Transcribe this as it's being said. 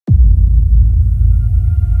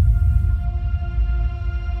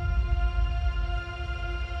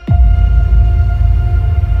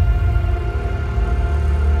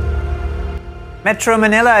Metro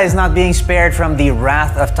Manila is not being spared from the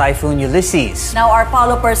wrath of Typhoon Ulysses. Now, our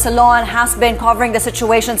Paolo Persalon has been covering the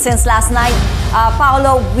situation since last night.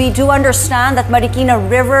 Paolo, we do understand that Marikina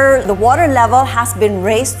River, the water level has been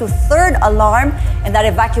raised to third alarm and that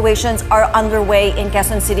evacuations are underway in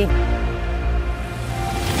Quezon City.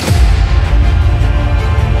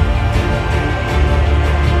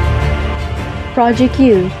 Project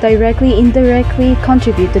U directly indirectly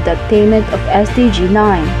contribute to the attainment of SDG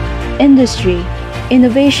 9. Industry,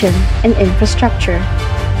 Innovation and Infrastructure,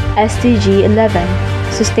 SDG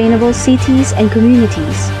 11, Sustainable Cities and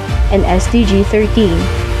Communities, and SDG 13,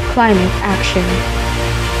 Climate Action.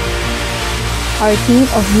 Our team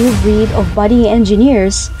of new breed of budding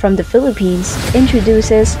engineers from the Philippines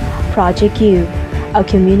introduces Project U, a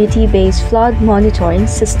community-based flood monitoring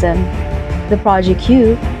system. The Project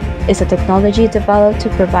U is a technology developed to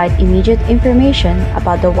provide immediate information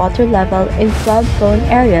about the water level in flood-prone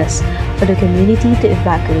areas for the community to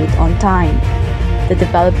evacuate on time. The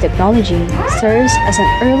developed technology serves as an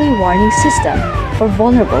early warning system for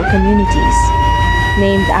vulnerable communities.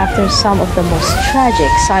 Named after some of the most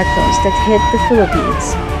tragic cyclones that hit the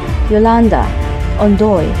Philippines, Yolanda,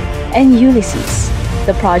 Ondoy, and Ulysses,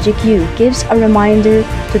 the Project U gives a reminder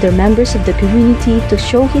to the members of the community to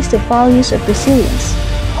showcase the values of resilience,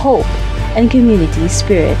 hope, and community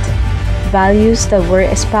spirit, values that were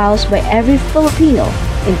espoused by every Filipino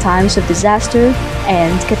in times of disaster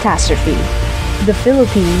and catastrophe. The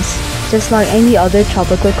Philippines, just like any other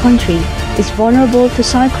tropical country, is vulnerable to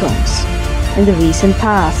cyclones. In the recent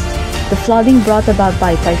past, the flooding brought about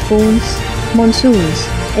by typhoons, monsoons,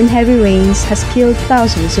 and heavy rains has killed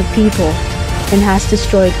thousands of people and has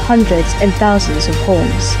destroyed hundreds and thousands of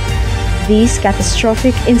homes. These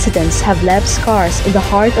catastrophic incidents have left scars in the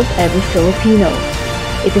heart of every Filipino.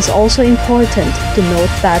 It is also important to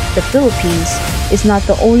note that the Philippines is not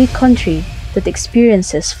the only country that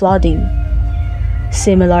experiences flooding.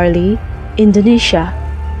 Similarly, Indonesia,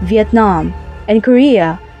 Vietnam, and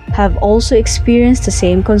Korea have also experienced the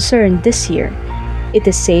same concern this year. It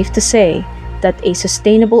is safe to say that a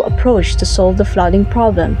sustainable approach to solve the flooding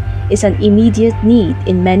problem is an immediate need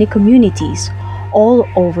in many communities all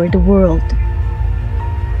over the world.